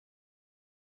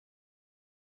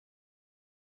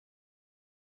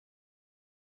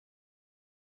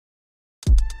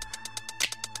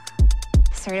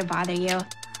Sorry to bother you.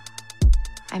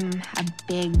 I'm a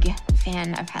big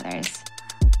fan of Heather's.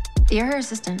 You're her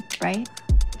assistant, right?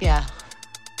 Yeah.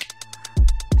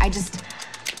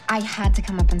 I had to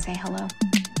come up and say hello.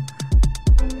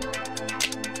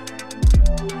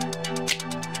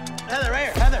 Heather, right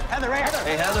here. Heather, right here.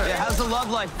 Hey, Heather. Yeah, how's the love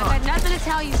life? I've got nothing to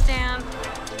tell you, Stan.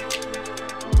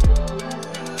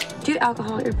 Do you have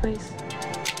alcohol at your place?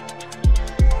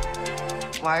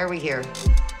 Why are we here?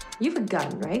 You have a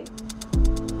gun, right?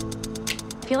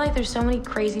 I feel like there's so many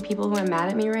crazy people who are mad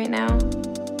at me right now.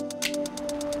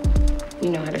 You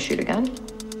know how to shoot a gun?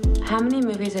 How many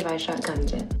movies have I shot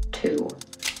guns in? 2.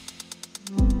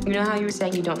 You know how you were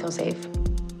saying you don't feel safe?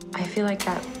 I feel like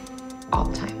that all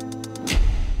the time.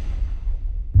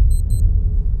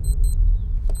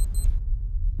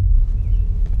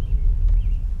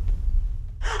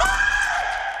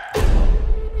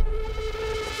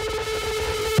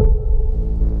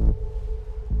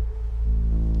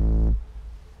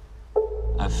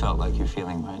 I felt like you're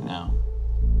feeling right now.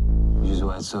 Which is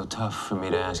why it's so tough for me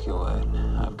to ask you what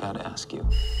I've got to ask you.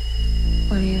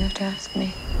 What do you have to ask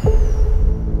me?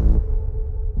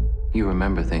 You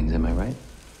remember things, am I right?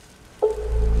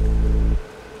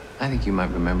 I think you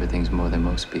might remember things more than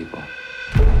most people.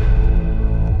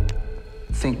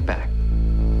 Think back.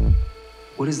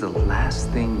 What is the last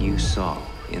thing you saw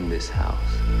in this house?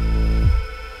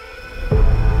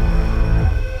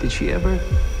 Did she ever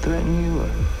threaten you, or?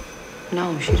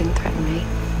 No, she didn't threaten me.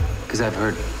 Because I've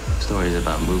heard stories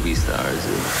about movie stars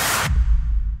who...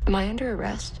 Am I under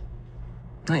arrest?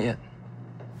 Not yet.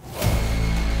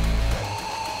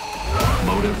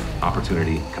 Motive,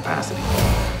 opportunity, capacity.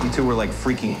 You two were like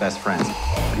freaking best friends.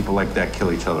 People like that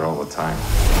kill each other all the time.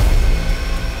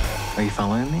 Are you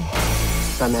following me?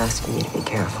 I'm asking you to be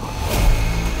careful.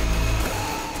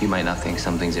 You might not think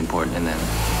something's important, and then...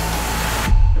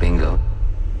 bingo.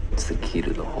 It's the key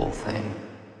to the whole thing.